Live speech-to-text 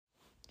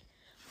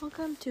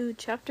Welcome to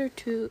chapter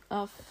 2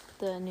 of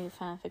the new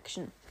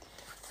fanfiction.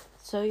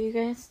 So you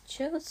guys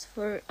chose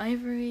for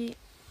Ivory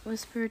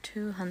Whisper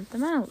to hunt the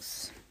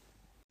mouse.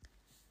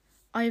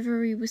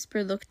 Ivory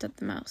Whisper looked at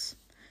the mouse.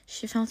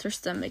 She felt her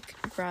stomach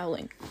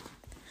growling.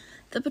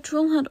 The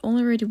patrol had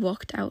already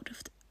walked out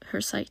of her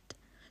sight.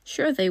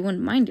 Sure, they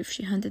wouldn't mind if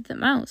she hunted the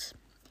mouse.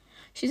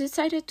 She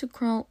decided to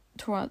crawl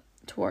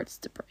towards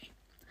the prey.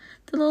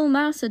 The little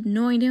mouse had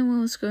no idea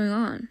what was going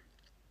on.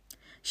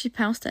 She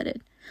pounced at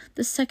it.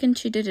 The second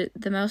she did it,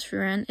 the mouse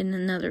ran in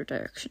another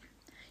direction.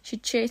 She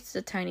chased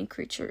the tiny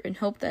creature and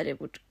hoped that it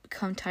would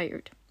become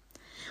tired.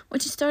 When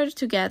she started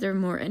to gather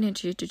more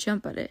energy to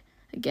jump at it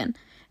again,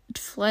 it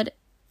fled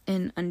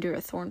in under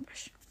a thorn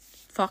bush.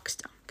 Fox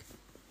stunk.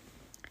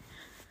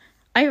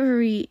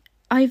 Ivory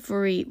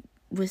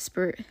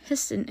Whisper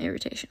hissed in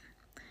irritation.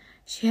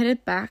 She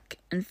headed back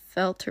and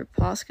felt her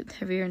paws get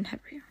heavier and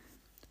heavier.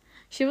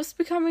 She was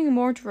becoming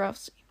more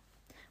drowsy.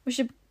 When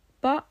she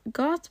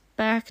got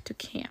back to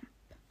camp,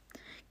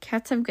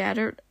 cats have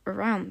gathered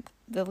around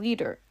the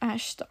leader,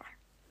 Ashtar.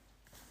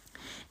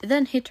 It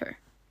then hit her.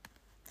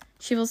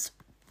 She was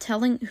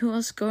telling who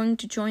was going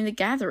to join the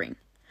gathering.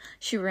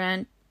 She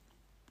ran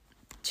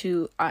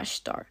to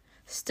Ashtar,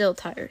 still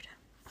tired.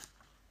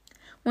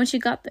 When she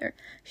got there,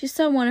 she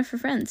saw one of her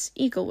friends,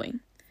 Eagle Wing.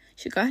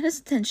 She got his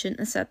attention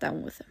and sat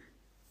down with him.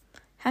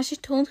 Has she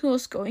told who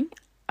was going?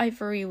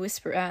 Ivory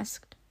Whisper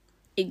asked.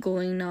 Eagle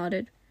Wing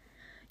nodded.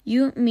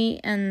 You,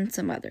 me, and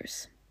some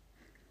others.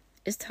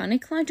 Is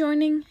Tawnyclaw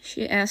joining?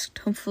 She asked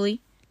hopefully.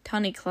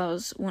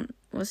 Tawnyclaw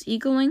was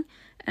Eagle Wing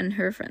and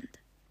her friend.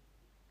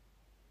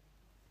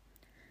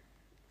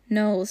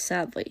 No,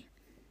 sadly.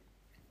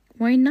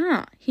 Why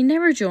not? He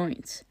never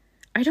joins.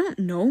 I don't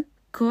know.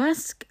 Go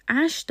ask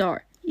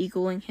Ashtar,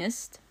 Eagle Wing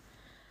hissed.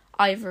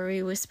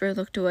 Ivory Whisper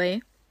looked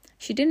away.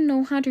 She didn't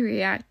know how to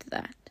react to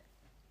that.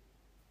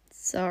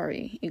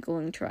 Sorry, Eagle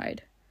Wing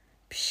tried.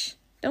 Psh,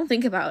 don't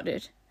think about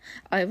it.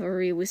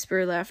 Ivory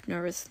Whisper laughed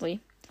nervously.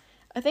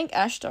 I think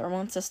Ashtar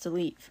wants us to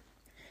leave.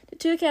 The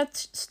two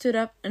cats stood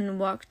up and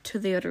walked to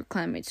the other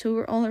clanmates who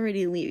were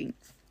already leaving.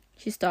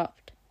 She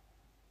stopped.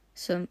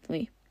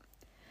 Suddenly.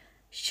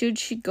 Should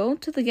she go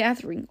to the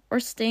gathering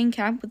or stay in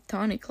camp with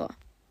Tawnyclaw?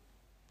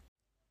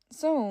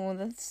 So,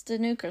 that's the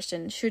new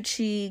question. Should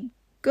she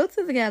go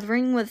to the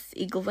gathering with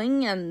Eagle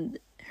Wing and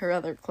her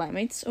other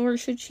clanmates, or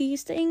should she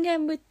stay in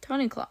camp with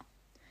Tawnyclaw?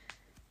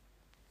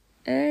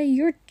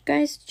 Your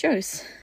guys' choice.